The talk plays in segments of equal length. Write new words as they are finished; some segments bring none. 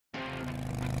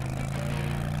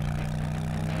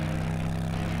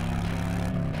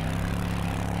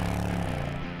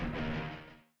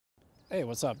Hey,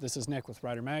 what's up? This is Nick with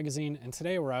Rider Magazine, and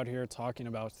today we're out here talking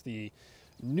about the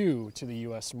new to the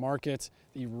US market,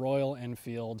 the Royal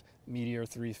Enfield Meteor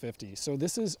 350. So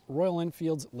this is Royal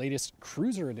Enfield's latest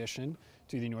cruiser edition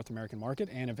to the North American market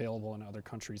and available in other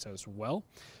countries as well.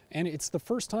 And it's the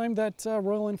first time that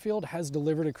Royal Enfield has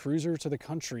delivered a cruiser to the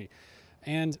country.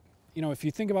 And you know, if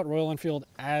you think about Royal Enfield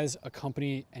as a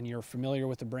company and you're familiar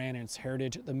with the brand and its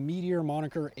heritage, the Meteor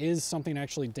moniker is something that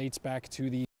actually dates back to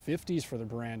the 50s for the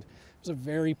brand. It was a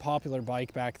very popular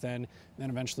bike back then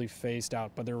eventually phased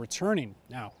out, but they're returning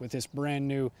now with this brand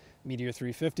new Meteor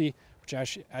 350,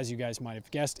 which as you guys might have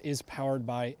guessed, is powered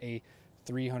by a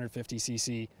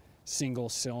 350cc single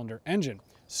cylinder engine.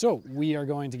 So we are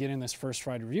going to get in this first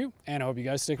ride review, and I hope you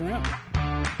guys stick around.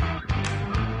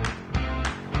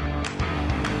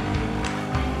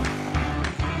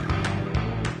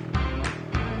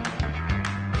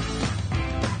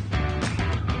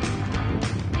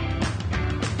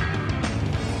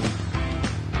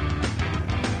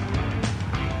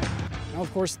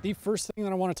 Of course, the first thing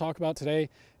that I want to talk about today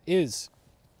is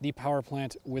the power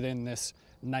plant within this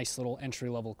nice little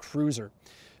entry-level cruiser.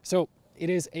 So it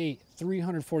is a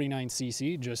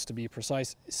 349cc, just to be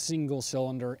precise,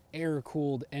 single-cylinder,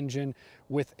 air-cooled engine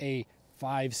with a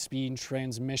 5-speed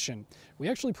transmission. We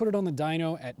actually put it on the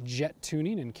dyno at Jett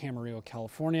Tuning in Camarillo,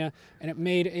 California, and it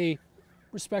made a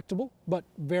respectable but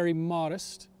very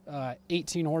modest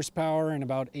 18 horsepower and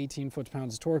about 18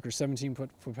 foot-pounds of torque, or 17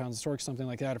 foot-pounds of torque, something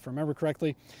like that, if I remember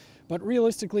correctly. But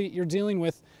realistically, you're dealing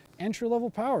with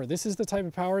entry-level power. This is the type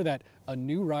of power that a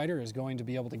new rider is going to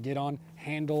be able to get on,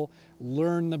 handle,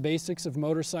 learn the basics of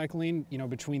motorcycling, you know,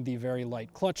 between the very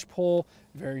light clutch pull,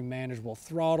 very manageable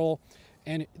throttle,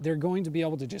 and they're going to be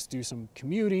able to just do some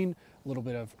commuting, a little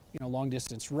bit of, you know,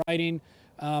 long-distance riding.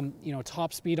 You know,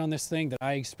 top speed on this thing that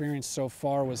I experienced so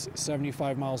far was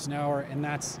 75 miles an hour, and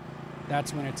that's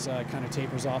when it's kind of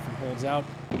tapers off and holds out.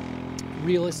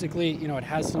 Realistically, you know, it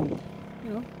has some, you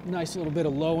know, nice little bit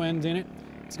of low end in it.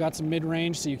 It's got some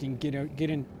mid-range, so you can get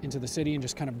into the city and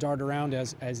just kind of dart around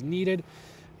as needed.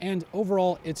 And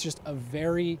overall, it's just a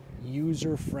very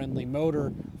user-friendly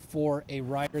motor for a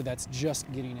rider that's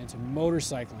just getting into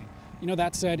motorcycling. You know,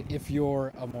 that said, if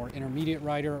you're a more intermediate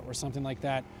rider or something like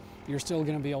that, you're still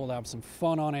going to be able to have some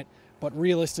fun on it. But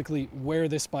realistically, where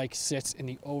this bike sits in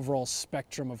the overall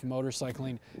spectrum of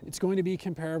motorcycling, it's going to be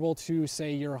comparable to,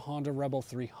 say, your Honda Rebel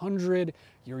 300,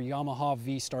 your Yamaha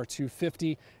V-Star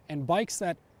 250, and bikes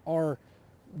that are,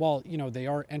 while, you know, they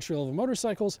are entry-level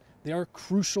motorcycles, they are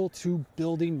crucial to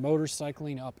building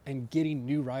motorcycling up and getting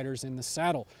new riders in the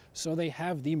saddle. So they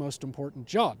have the most important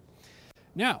job.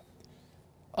 Now,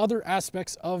 other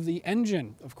aspects of the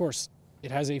engine, of course, it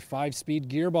has a 5-speed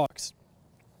gearbox.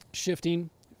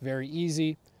 Shifting, very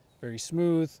easy, very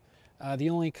smooth. The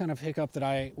only kind of hiccup that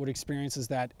I would experience is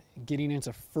that getting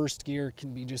into first gear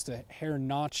can be just a hair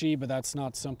notchy, but that's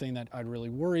not something that I'd really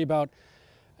worry about.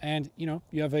 And, you know,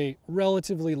 you have a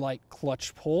relatively light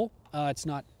clutch pull. It's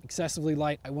not excessively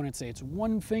light. I wouldn't say it's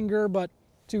 1 finger, but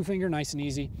 2 finger, nice and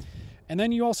easy. And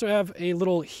then you also have a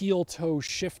little heel toe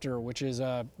shifter, which is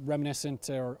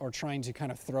reminiscent or trying to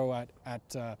kind of throw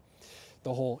at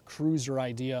the whole cruiser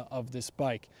idea of this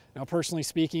bike. Now, personally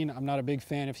speaking, I'm not a big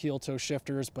fan of heel toe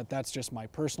shifters, but that's just my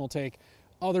personal take.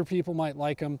 Other people might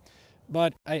like them,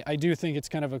 but I do think it's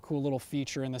kind of a cool little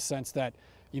feature in the sense that,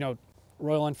 you know,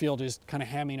 Royal Enfield is kind of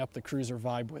hamming up the cruiser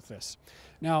vibe with this.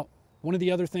 Now, one of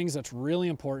the other things that's really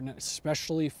important,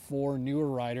 especially for newer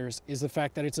riders, is the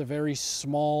fact that it's a very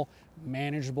small,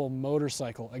 manageable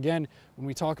motorcycle. Again, when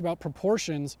we talk about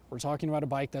proportions, we're talking about a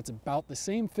bike that's about the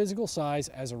same physical size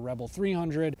as a Rebel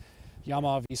 300,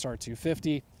 Yamaha V-Star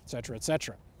 250, etc.,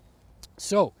 etc.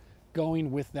 So,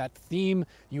 going with that theme,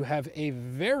 you have a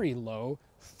very low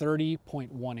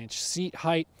 30.1-inch seat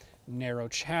height, narrow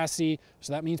chassis.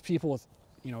 So that means people with,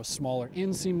 you know, smaller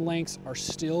inseam lengths are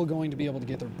still going to be able to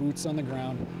get their boots on the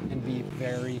ground and be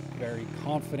very, very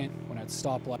confident when at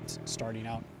stoplights, starting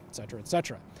out, etc.,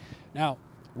 etc. Now,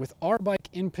 with our bike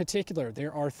in particular,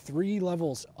 there are 3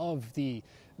 levels of the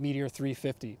Meteor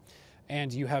 350.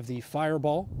 And you have the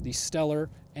Fireball, the Stellar,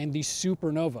 and the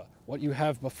Supernova. What you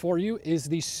have before you is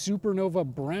the Supernova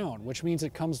Brown, which means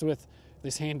it comes with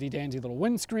this handy-dandy little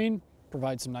windscreen,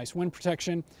 provides some nice wind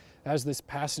protection, has this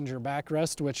passenger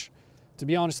backrest, which, to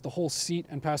be honest, the whole seat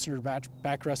and passenger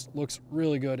backrest looks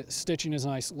really good. Stitching is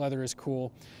nice, leather is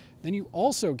cool. Then you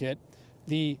also get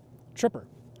the Tripper,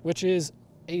 which is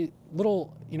a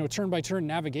little, you know, turn-by-turn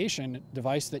navigation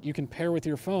device that you can pair with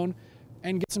your phone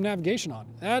and get some navigation on.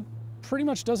 That pretty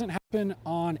much doesn't happen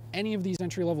on any of these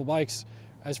entry-level bikes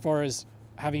as far as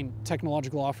having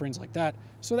technological offerings like that.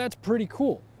 So that's pretty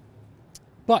cool.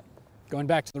 But Going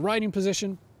back to the riding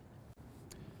position,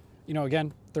 you know,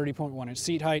 again, 30.1 inch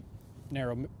seat height,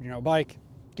 narrow, bike,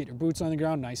 get your boots on the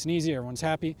ground, nice and easy, everyone's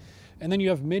happy. And then you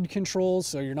have mid controls,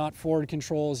 so you're not forward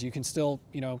controls. You can still,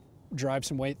 drive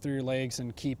some weight through your legs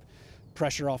and keep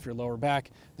pressure off your lower back.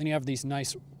 Then you have these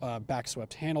nice back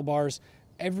swept handlebars.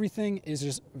 Everything is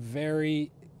just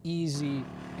very easy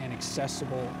and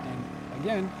accessible and,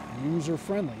 again, user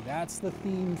friendly. That's the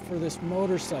theme for this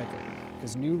motorcycle,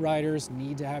 because new riders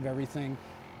need to have everything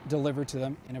delivered to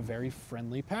them in a very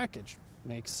friendly package.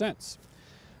 Makes sense.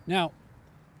 Now,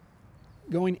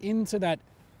 going into that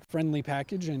friendly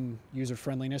package and user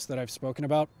friendliness that I've spoken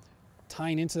about,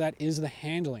 tying into that is the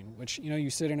handling, which, you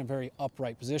sit in a very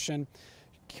upright position,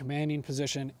 commanding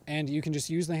position, and you can just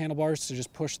use the handlebars to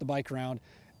just push the bike around,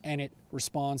 and it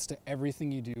responds to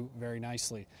everything you do very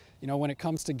nicely. When it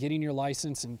comes to getting your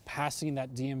license and passing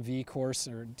that DMV course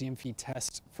or DMV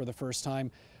test for the first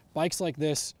time, bikes like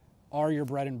this are your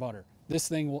bread and butter. This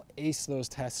thing will ace those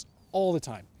tests all the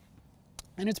time.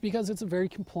 And it's because it's a very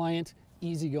compliant,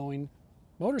 easygoing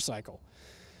motorcycle.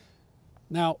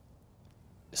 Now,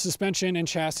 suspension and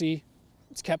chassis,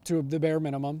 it's kept to the bare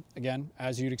minimum, again,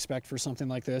 as you'd expect for something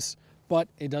like this, but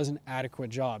it does an adequate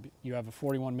job. You have a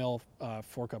 41 mil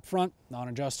fork up front,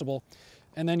 non-adjustable,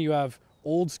 and then you have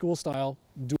old school style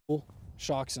dual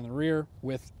shocks in the rear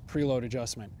with preload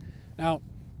adjustment. Now,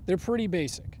 they're pretty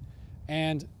basic,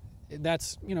 and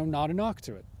that's, not a knock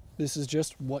to it. This is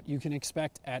just what you can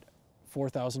expect at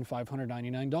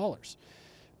 $4,599.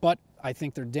 But I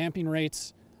think their damping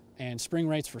rates and spring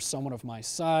rates for someone of my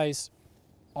size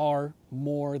are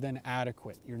more than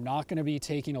adequate. You're not going to be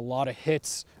taking a lot of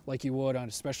hits like you would on,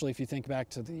 especially if you think back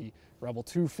to the Rebel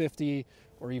 250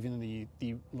 or even the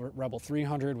Rebel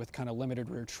 300 with kind of limited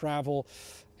rear travel,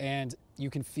 and you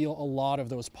can feel a lot of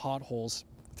those potholes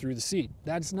through the seat.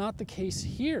 That's not the case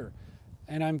here,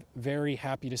 and I'm very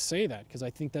happy to say that because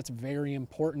I think that's very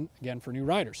important, again, for new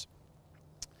riders.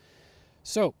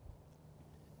 So,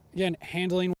 again,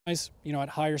 handling wise, at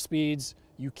higher speeds,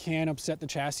 you can upset the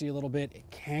chassis a little bit. It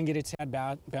can get a tad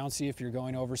bouncy if you're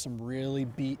going over some really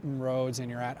beaten roads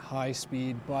and you're at high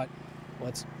speed, but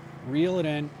let's reel it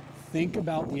in. Think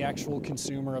about the actual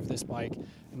consumer of this bike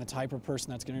and the type of person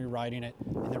that's going to be riding it,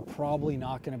 and they're probably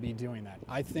not going to be doing that.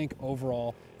 I think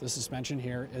overall, the suspension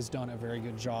here has done a very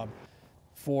good job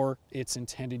for its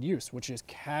intended use, which is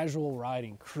casual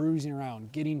riding, cruising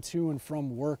around, getting to and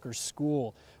from work or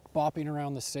school, bopping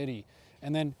around the city,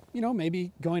 and then,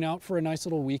 maybe going out for a nice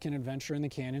little weekend adventure in the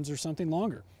canyons or something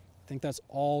longer. I think that's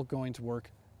all going to work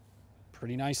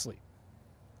pretty nicely.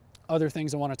 Other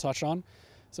things I want to touch on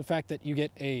is the fact that you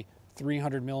get a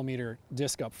 300 millimeter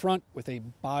disc up front with a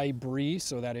bi-bree,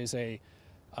 so that is a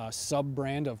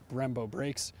sub-brand of Brembo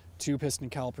brakes, 2-piston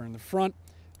caliper in the front,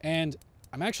 and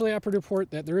I'm actually happy to report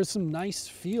that there is some nice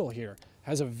feel here.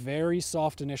 Has a very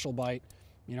soft initial bite,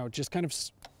 just kind of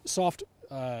soft,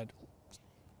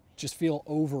 just feel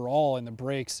overall in the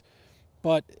brakes,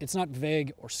 but it's not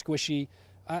vague or squishy.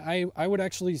 I would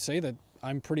actually say that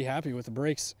I'm pretty happy with the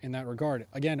brakes in that regard.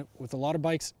 Again, with a lot of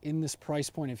bikes in this price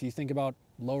point, if you think about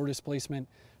lower displacement,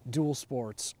 dual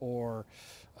sports, or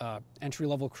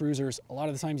entry-level cruisers, a lot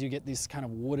of the times you get this kind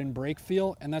of wooden brake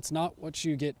feel, and that's not what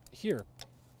you get here.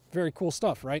 Very cool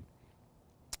stuff, right?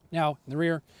 Now, in the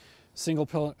rear, single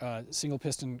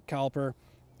piston caliper,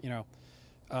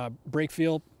 brake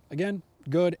feel, again,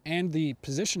 good, and the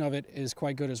position of it is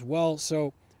quite good as well.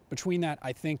 So between that,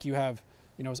 I think you have,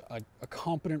 a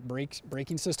competent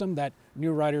braking system that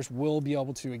new riders will be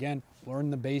able to, again, learn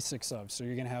the basics of. So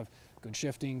you're going to have good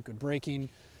shifting, good braking,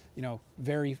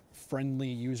 very friendly,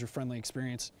 user-friendly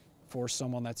experience for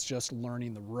someone that's just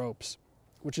learning the ropes,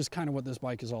 which is kind of what this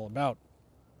bike is all about.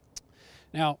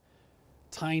 Now,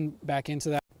 tying back into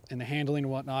that and the handling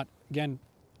and whatnot, again,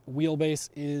 wheelbase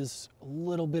is a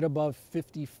little bit above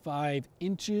 55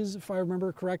 inches, if I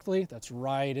remember correctly. That's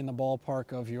right in the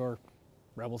ballpark of your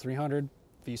Rebel 300,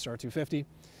 V-Star 250.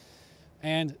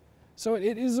 And so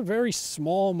it is a very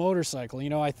small motorcycle.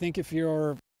 I think if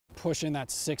you're pushing that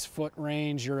 6-foot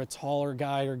range, you're a taller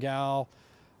guy or gal,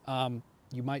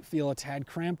 you might feel a tad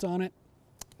cramped on it.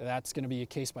 That's going to be a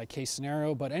case-by-case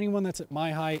scenario, but anyone that's at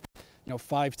my height,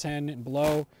 5'10" and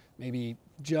below, maybe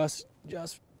just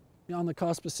on the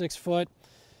cusp of 6 foot,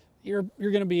 you're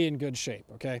going to be in good shape,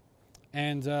 okay?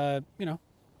 And,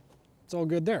 it's all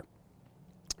good there.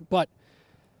 But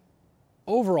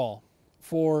overall,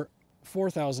 for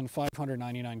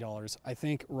 $4,599, I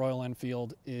think Royal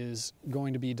Enfield is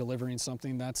going to be delivering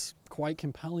something that's quite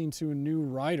compelling to a new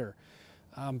rider.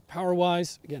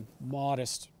 Power-wise, again,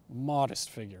 modest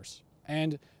figures.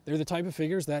 And they're the type of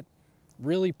figures that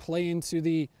really play into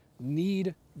the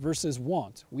need versus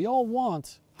want. We all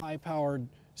want high-powered,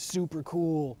 super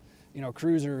cool, you know,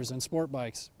 cruisers and sport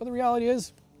bikes. But the reality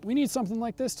is we need something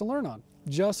like this to learn on,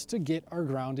 just to get our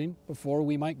grounding before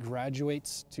we might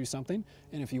graduate to something.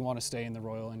 And if you want to stay in the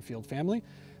Royal Enfield family,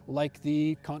 like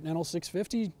the Continental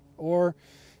 650 or,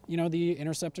 you know, the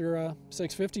Interceptor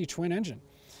 650 twin engine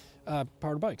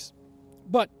powered bikes.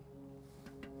 But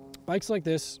bikes like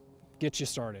this get you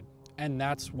started, and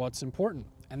that's what's important.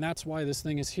 And that's why this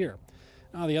thing is here.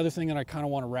 Now, the other thing that I kind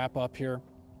of want to wrap up here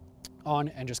on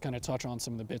and just kind of touch on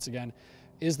some of the bits again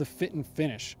is the fit and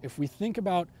finish. If we think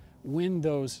about when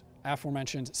those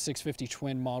aforementioned 650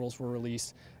 twin models were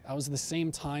released, that was the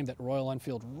same time that Royal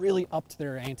Enfield really upped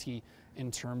their ante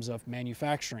in terms of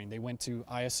manufacturing. They went to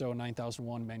ISO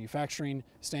 9001 manufacturing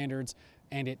standards,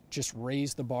 and it just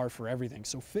raised the bar for everything.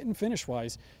 So fit and finish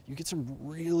wise, you get some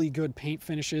really good paint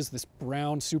finishes. This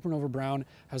brown, Supernova brown,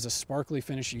 has a sparkly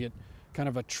finish. You get kind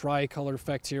of a tri-color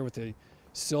effect here with the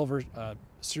silver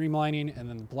streamlining and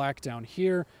then the black down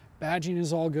here. Badging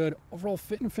is all good. Overall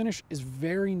fit and finish is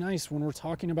very nice when we're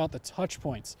talking about the touch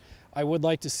points. I would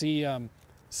like to see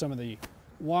some of the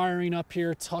wiring up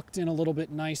here tucked in a little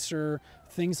bit nicer,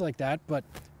 things like that. But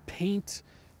paint,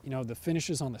 you know, the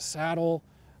finishes on the saddle,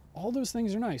 all those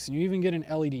things are nice. And you even get an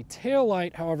LED tail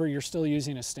light. However, you're still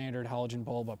using a standard halogen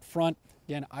bulb up front.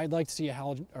 Again, I'd like to see a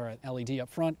halogen or an LED up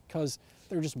front because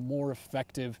they're just more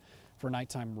effective for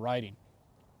nighttime riding.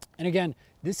 And again,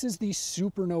 this is the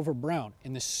Supernova brown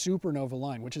in the Supernova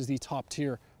line, which is the top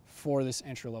tier for this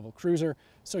entry-level cruiser.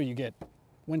 So you get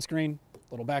windscreen,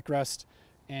 little backrest,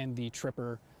 and the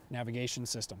Tripper navigation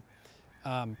system.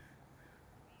 You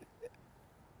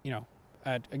know,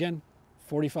 at again,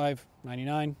 $45.99.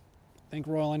 I think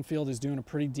Royal Enfield is doing a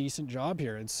pretty decent job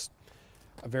here. It's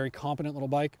a very competent little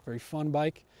bike, very fun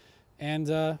bike. And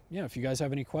yeah, if you guys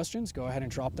have any questions, go ahead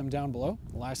and drop them down below.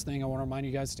 The last thing I want to remind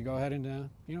you guys to go ahead and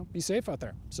you know, be safe out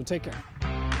there. So take care.